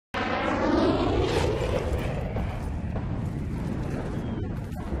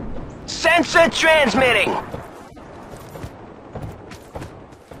Sensor transmitting.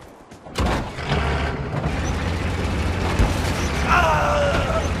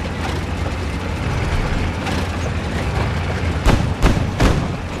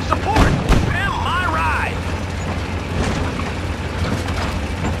 Support! Bam, my ride!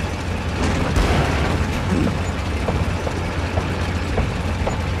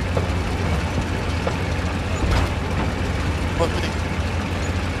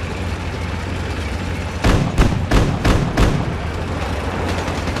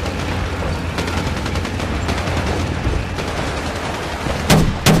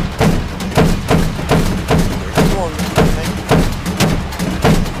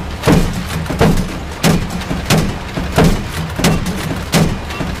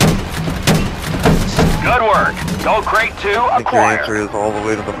 Good work. Gold crate 2 acquired. I think your answer is all the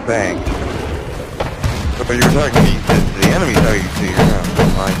way to the bank. But you're talking to the enemy, how you see you're not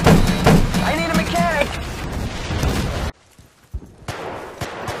fine. I need a mechanic.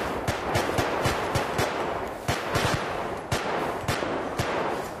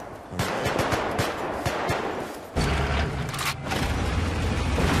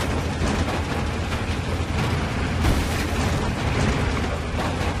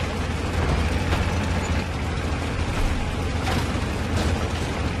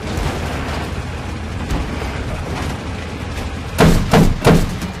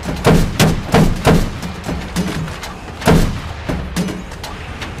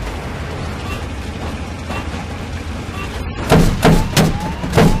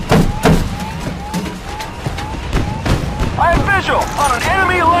 On an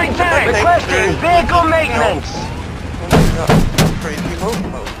enemy light tank! Requesting vehicle maintenance! Crazy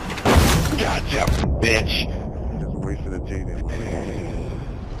homo. Gotcha, bitch! Just wasted a JD.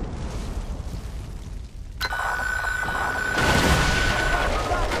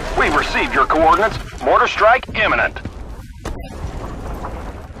 We've received your coordinates. Mortar strike imminent.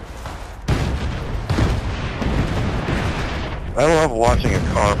 I love watching a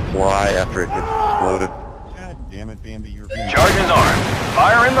car fly after it gets exploded. God damn it, Bambi, you're being... Charges armed.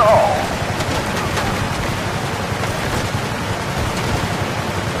 Fire in the hole.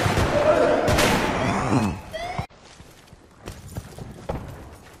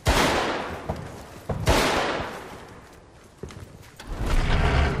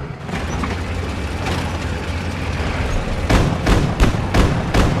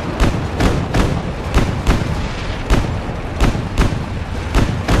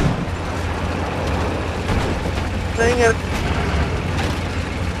 Dang it.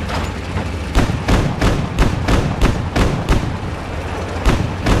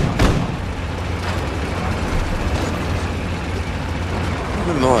 This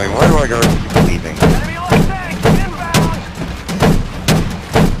is annoying. Why do I gotta keep leaving? Enemy light tank inbound.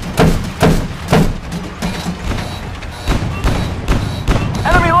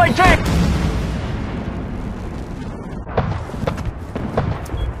 Enemy light tank.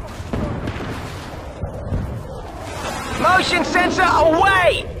 Motion sensor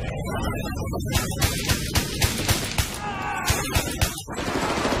away!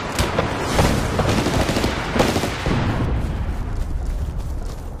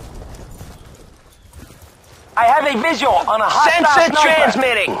 I have a visual on a hostile sniper.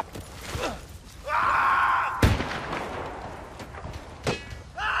 Transmitting.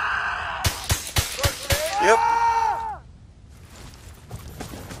 Yep.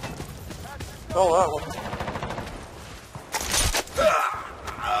 Oh, that one.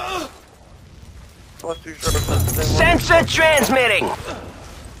 Sensor transmitting.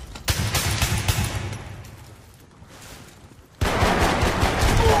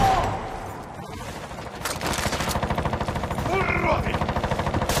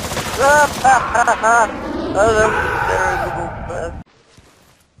 Oh, that was terrible.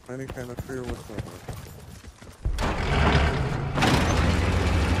 Any kind of fear whatsoever.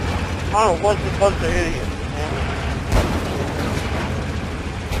 Oh, what's a bunch of idiots, man.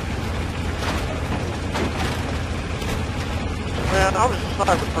 Man, I was a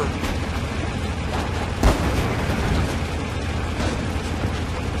sniper person.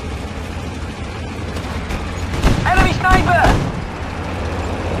 Enemy sniper!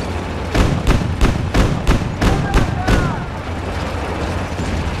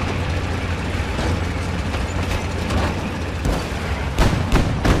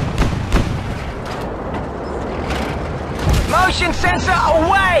 Motion sensor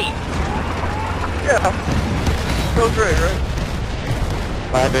away! Yeah. Feels great, right?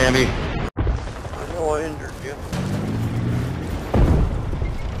 Bye, Bambi. I know I injured you.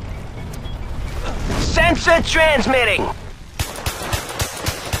 Sensor transmitting.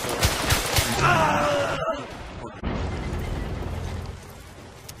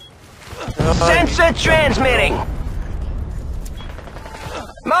 Sensor transmitting.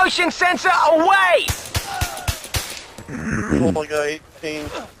 Motion sensor away. Only got 18.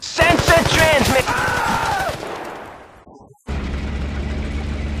 Sensor transmit.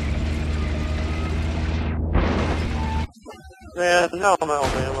 Man, no ammo.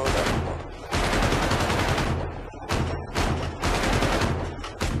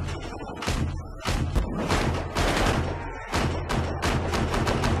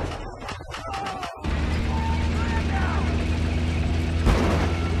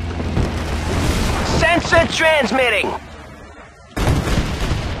 Sensor transmitting.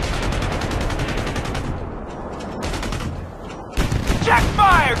 Check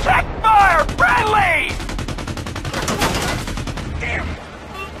fire! Check fire! Friendly!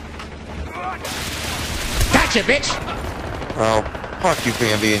 Gotcha, bitch! Oh, fuck you,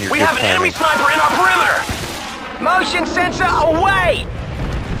 Bambi, and your We good have an enemy timing. sniper in our perimeter! Motion sensor away!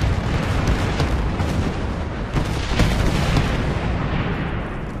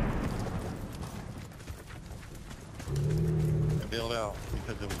 I bailed out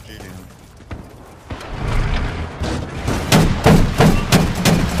because it was cheating.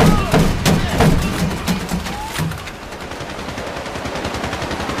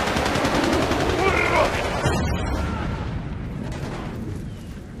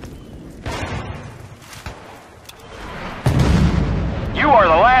 You are the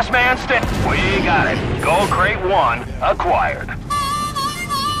last man standing. We got it. Gold crate 1 acquired.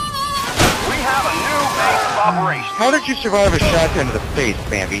 We have a new base of operations. How did you survive a shotgun to the face,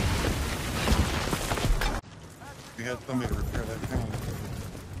 Bambi? We had somebody to repair that thing.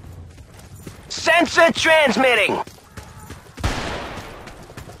 Sensor transmitting.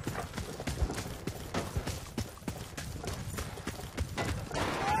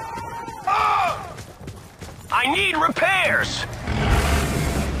 I need repairs.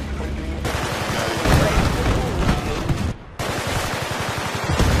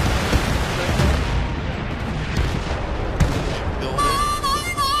 Build it.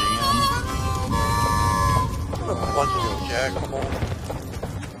 Damn. A bunch of jack.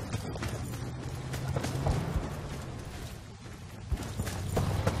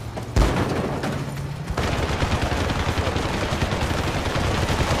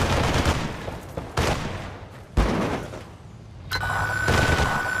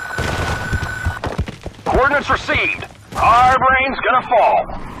 Coordinates received. Our brain's gonna fall.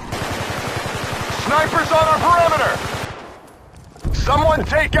 Snipers on our perimeter. Someone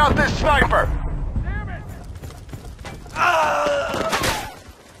take out this sniper.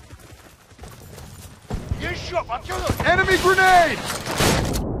 Enemy grenade!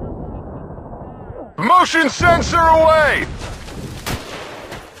 Motion sensor away!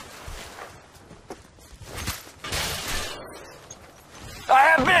 I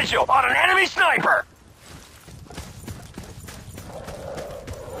have visual on an enemy sniper!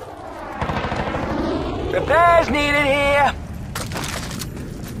 Repairs needed here.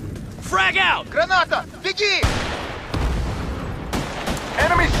 Frag out! Granata! Biggie!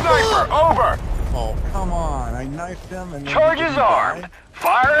 Enemy sniper, over! Oh, come on. I knifed them and then Charges armed.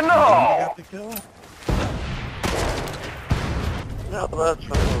 Fire in the I hole. got the kill. No, that's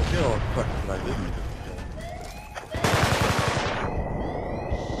not a kill. Fuck, but I didn't get the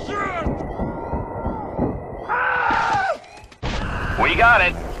kill. We got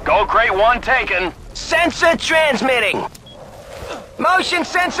it. Gold crate 1 taken. Sensor transmitting. Motion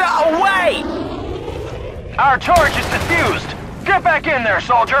sensor away! Our charge is defused. Get back in there,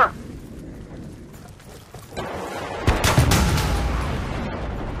 soldier.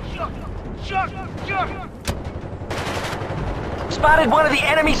 Spotted one of the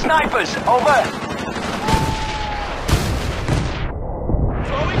enemy snipers. Over.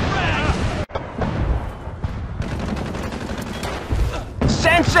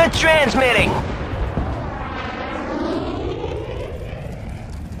 Sensor transmitting.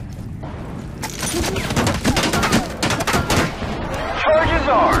 Charges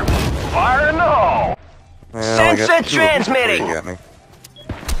armed. Fire in the hole. Well, I got Sensor two transmitting. before you got me.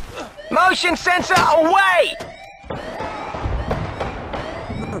 Motion sensor away!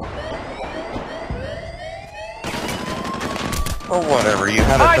 Oh, whatever. You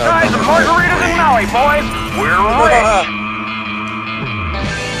had High us ties and margaritas and Maui, boys. We're rich.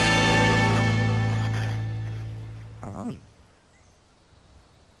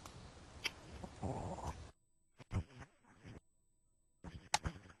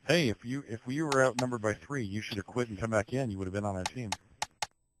 Hey, if you were outnumbered by 3, you should have quit and come back in. You would have been on our team.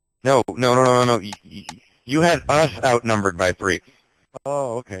 No. You had us outnumbered by 3.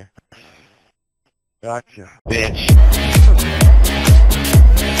 Oh, okay. Gotcha. Bitch.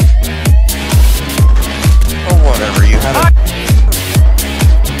 Oh, whatever, you had a